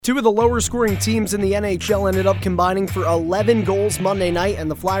Two of the lower-scoring teams in the NHL ended up combining for 11 goals Monday night,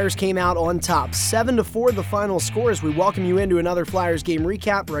 and the Flyers came out on top. 7-4 the final score as we welcome you into another Flyers game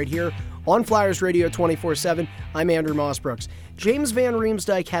recap right here on Flyers Radio 24/7. I'm Andrew Mossbrooks. James Van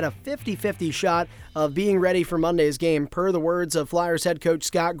Riemsdyk had a 50-50 shot of being ready for Monday's game, per the words of Flyers head coach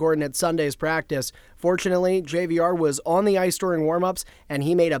Scott Gordon at Sunday's practice. Fortunately, JVR was on the ice during warmups, and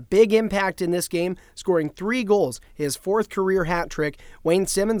he made a big impact in this game, scoring 3 goals, his 4th career hat trick. Wayne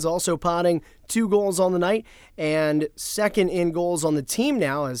Simmonds also potting 2 goals on the night, and second in goals on the team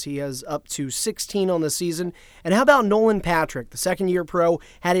now, as he has up to 16 on the season. And how about Nolan Patrick? The second-year pro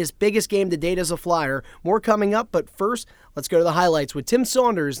had his biggest game to date as a Flyer. More coming up, but first, let's go to the highlights with Tim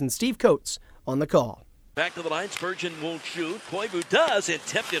Saunders and Steve Coates on the call. Back to the line, Spurgeon won't shoot. Koivu does, and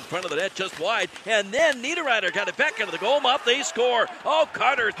tipped in front of the net just wide. And then Niederreiter got it back into the goal mouth. They score. Oh,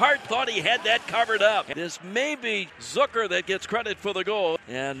 Carter Hart thought he had that covered up. This may be Zucker that gets credit for the goal.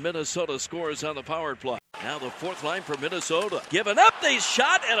 And Minnesota scores on the power play. Now the fourth line for Minnesota. Giving up, they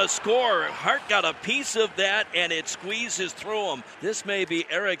shot and a score. Hart got a piece of that, and it squeezes through him. This may be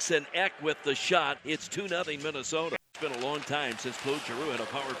Eriksson Ek with the shot. It's 2-0 Minnesota. It's been a long time since Claude Giroux had a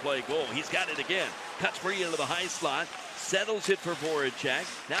power play goal. He's got it again. Cuts free into the high slot. Settles it for Voracek.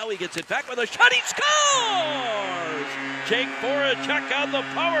 Now he gets it back with a shot. He scores! Jake Voracek on the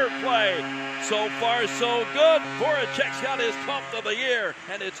power play. So far, so good. Voracek's got his 12th of the year,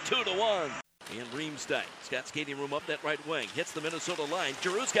 and it's 2-1. And Riemsdyk has got skating room up that right wing. Hits the Minnesota line.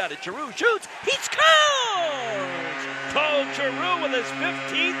 Giroux's got it. Giroux shoots. He scores! Claude Giroux with his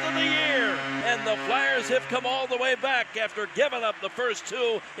 15th of the year. And the Flyers have come all the way back after giving up the first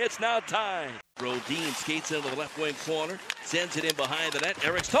 2. It's now tied. Brodin skates into the left wing corner. Sends it in behind the net.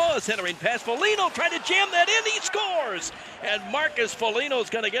 Eric Staal is centering past Foligno. Trying to jam that in. He scores! And Marcus Foligno's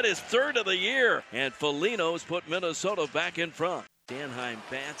going to get his 3rd of the year. And Foligno's put Minnesota back in front. Sanheim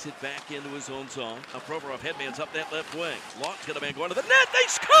bats it back into his own zone. Provorov headman's up that left wing. Locke's got a man going to the net. They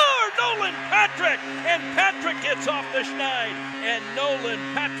score! Nolan Patrick! And Patrick gets off the schneid. And Nolan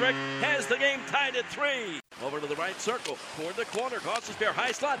Patrick has the game tied at 3. Over to the right circle. Corner to corner. Crosses fair.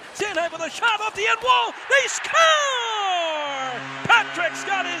 High slot. Sanheim with a shot off the end wall. They score! Patrick's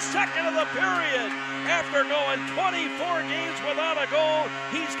got his 2nd of the period. After going 24 games without a goal,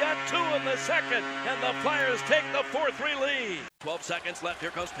 he's got 2 in the 2nd. And the Flyers take the 4-3 lead. 12 seconds left. Here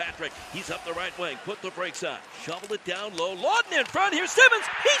comes Patrick. He's up the right wing. Put the brakes on. Shoveled it down low. Lawton in front. Here's Simmonds.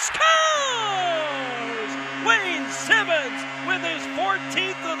 He scores! Wayne Simmonds with his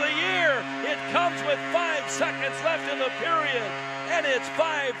 14th of the year. It comes with 5 seconds left in the period. And it's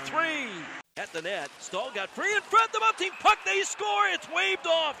 5-3. At the net. Staal got free in front. The up-team puck. They score. It's waved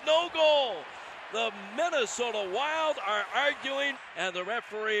off. No goal. The Minnesota Wild are arguing, and the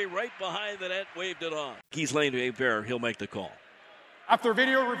referee right behind the net waved it on. Keith Lane to Bear. He'll make the call. After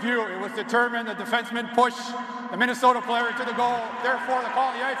video review, it was determined the defenseman pushed the Minnesota player into the goal. Therefore, the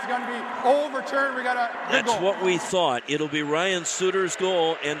call of the ice is going to be overturned. We got a That's goal. What we thought. It'll be Ryan Suter's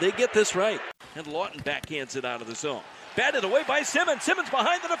goal, and they get this right. And Lawton backhands it out of the zone. Batted away by Simmonds. Simmonds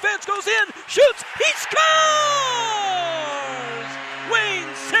behind the defense, goes in, shoots, he scores!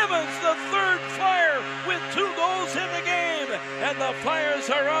 Wayne Simmonds, the 3rd Flyer, with 2 goals in the game. And the Flyers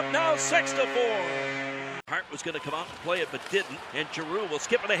are up now 6-4. Hart was going to come out and play it, but didn't. And Giroux will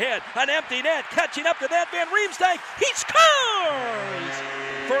skip it ahead. An empty net, catching up to that. Van Riemsdyk, he scores!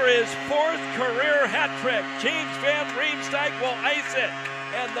 For his 4th career hat trick, James Van Riemsdyk will ice it.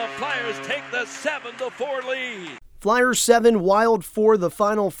 And the Flyers take the 7-4 lead. Flyers 7, Wild 4, the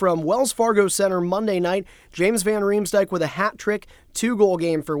final from Wells Fargo Center Monday night. James Van Riemsdyk with a hat trick, 2-goal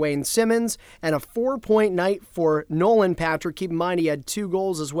game for Wayne Simmonds, and a 4-point night for Nolan Patrick. Keep in mind he had 2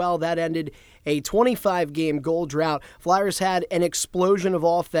 goals as well. That ended a 25-game goal drought. Flyers had an explosion of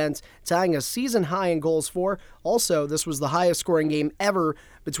offense, tying a season high in goals for. Also, this was the highest scoring game ever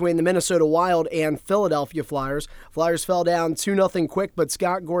between the Minnesota Wild and Philadelphia Flyers. Flyers fell down 2-0 quick, but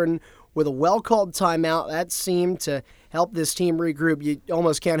Scott Gordon with a well-called timeout. That seemed to help this team regroup. You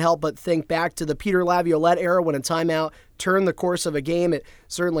almost can't help but think back to the Peter Laviolette era when a timeout turned the course of a game. It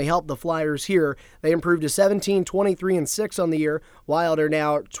certainly helped the Flyers here. They improved to 17, 23, and 6 on the year. Wild are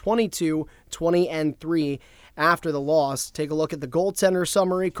now 22, 20, and 3 after the loss. Take a look at the goaltender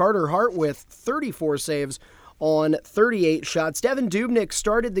summary. Carter Hart with 34 saves on 38 shots. Devan Dubnyk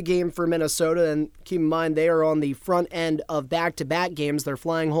started the game for Minnesota, and keep in mind they are on the front end of back-to-back games. They're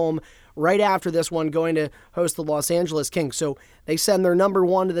flying home right after this one, going to host the Los Angeles Kings. So they send their number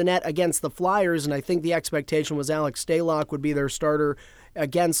 1 to the net against the Flyers, and I think the expectation was Alex Stalock would be their starter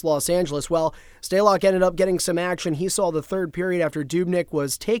against Los Angeles. Well, Stalock ended up getting some action. He saw the 3rd period after Dubnyk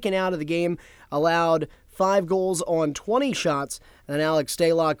was taken out of the game, allowed 5 goals on 20 shots, and Alex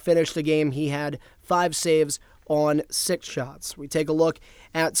Stalock finished the game. He had 5 saves on 6 shots. We take a look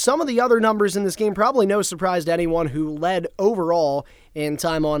at some of the other numbers in this game. Probably no surprise to anyone who led overall in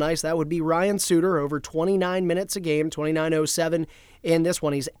time on ice. That would be Ryan Suter, over 29 minutes a game, 29:07 in this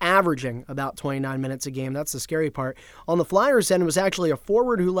one. He's averaging about 29 minutes a game. That's the scary part. On the Flyers end, it was actually a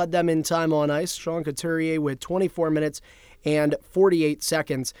forward who led them in time on ice, Sean Couturier, with 24 minutes and 48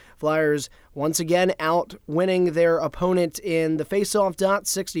 seconds. Flyers once again out winning their opponent in the faceoff dot,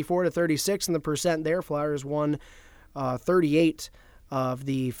 64-36 in the percent there. Flyers won 38 of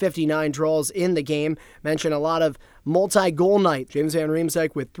the 59 draws in the game. Mentioned a lot of multi-goal night. James Van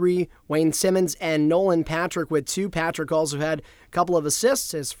Riemsdyk with 3, Wayne Simmonds and Nolan Patrick with 2. Patrick also had a couple of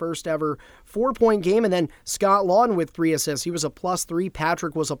assists, his first ever 4-point game, and then Scott Laughton with 3 assists. He was a +3.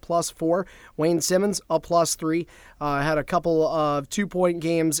 Patrick was a +4. Wayne Simmonds a +3. Had a couple of 2-point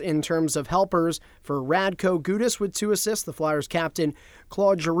games in terms of helpers for Radko Gudas with 2 assists. The Flyers captain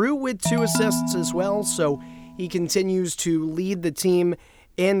Claude Giroux with 2 assists as well. So he continues to lead the team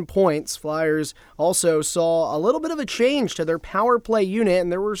in points. Flyers also saw a little bit of a change to their power play unit, and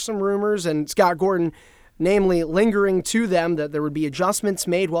there were some rumors, and Scott Gordon namely lingering to them, that there would be adjustments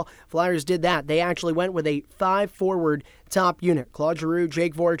made. Well, Flyers did that. They actually went with a 5-forward top unit. Claude Giroux,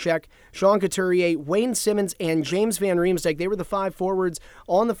 Jake Voracek, Sean Couturier, Wayne Simmonds, and James Van Riemsdyk. They were the 5 forwards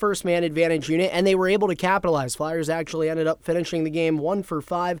on the first man advantage unit, and they were able to capitalize. Flyers actually ended up finishing the game 1 for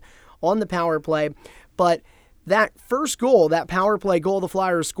 5 on the power play. But that first goal, that power play goal the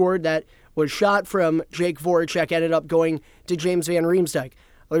Flyers scored that was shot from Jake Voracek, ended up going to James Van Riemsdyk.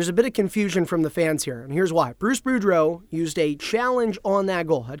 There's a bit of confusion from the fans here, and here's why. Bruce Boudreau used a challenge on that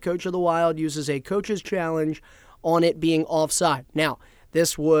goal. Head coach of the Wild uses a coach's challenge on it being offside. Now,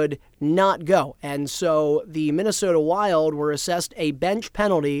 this would not go, and so the Minnesota Wild were assessed a bench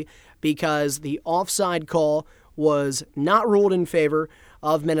penalty because the offside call was not ruled in favor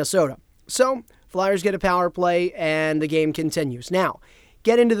of Minnesota. So, Flyers get a power play, and the game continues. Now,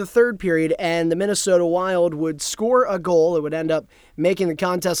 get into the third period, and the Minnesota Wild would score a goal. It would end up making the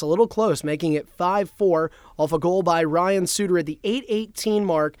contest a little close, making it 5-4 off a goal by Ryan Suter at the 8:18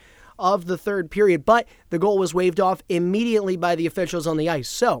 mark of the third period. But the goal was waved off immediately by the officials on the ice.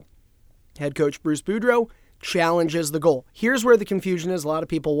 So, head coach Bruce Boudreau challenges the goal. Here's where the confusion is. A lot of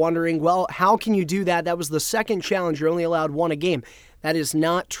people wondering, well, how can you do that? That was the second challenge. You're only allowed 1 a game. That is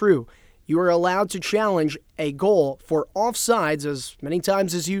not true. You are allowed to challenge a goal for offsides as many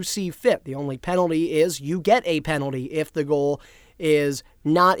times as you see fit. The only penalty is you get a penalty if the goal is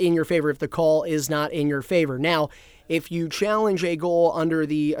not in your favor, if the call is not in your favor. Now, if you challenge a goal under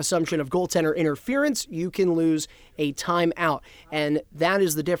the assumption of goaltender interference, you can lose a timeout, and that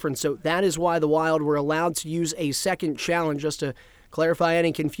is the difference. So that is why the Wild were allowed to use a second challenge, just to clarify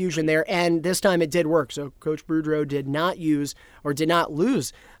any confusion there, and this time it did work. So Coach Boudreau did not lose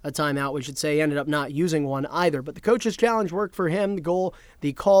a timeout, we should say. Ended up not using one either. But the coach's challenge worked for him.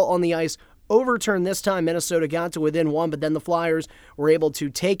 The call on the ice overturned this time. Minnesota got to within 1, but then the Flyers were able to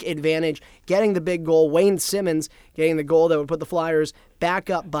take advantage, getting the big goal. Wayne Simmonds getting the goal that would put the Flyers back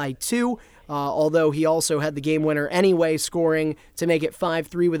up by 2. Although he also had the game winner anyway, scoring to make it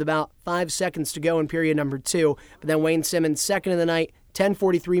 5-3 with about 5 seconds to go in period number 2. But then Wayne Simmonds, second of the night,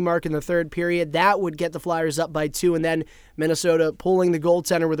 10:43 mark in the third period. That would get the Flyers up by 2, and then Minnesota pulling the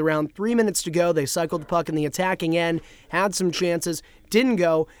goaltender with around 3 minutes to go. They cycled the puck in the attacking end, had some chances, didn't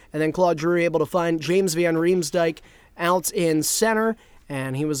go, and then Claude Giroux able to find James Van Riemsdyk out in center,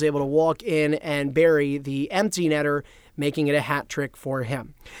 and he was able to walk in and bury the empty netter, making it a hat trick for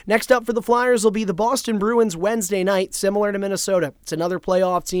him. Next up for the Flyers will be the Boston Bruins Wednesday night, similar to Minnesota. It's another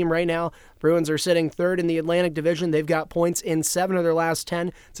playoff team right now. Bruins are sitting third in the Atlantic Division. They've got points in 7 of their last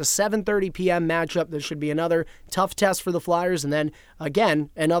 10. It's a 7:30 p.m. matchup. This should be another tough test for the Flyers. And then, again,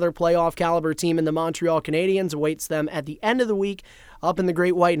 another playoff caliber team in the Montreal Canadiens awaits them at the end of the week up in the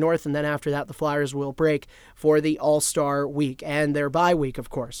Great White North, and then after that, the Flyers will break for the All-Star week and their bye week,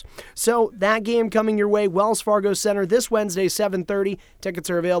 of course. So that game coming your way, Wells Fargo Center this Wednesday, 7:30. Tickets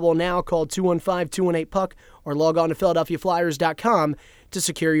are available now. Call 215-218-PUCK or log on to PhiladelphiaFlyers.com to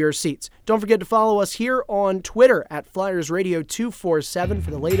secure your seats. Don't forget to follow us here on Twitter at FlyersRadio247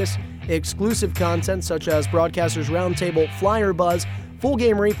 for the latest exclusive content such as Broadcasters Roundtable, Flyer Buzz, full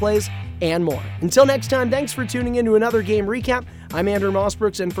game replays, and more. Until next time, thanks for tuning in to another game recap. I'm Andrew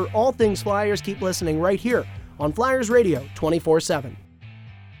Mossbrooks, and for all things Flyers, keep listening right here on Flyers Radio 24/7.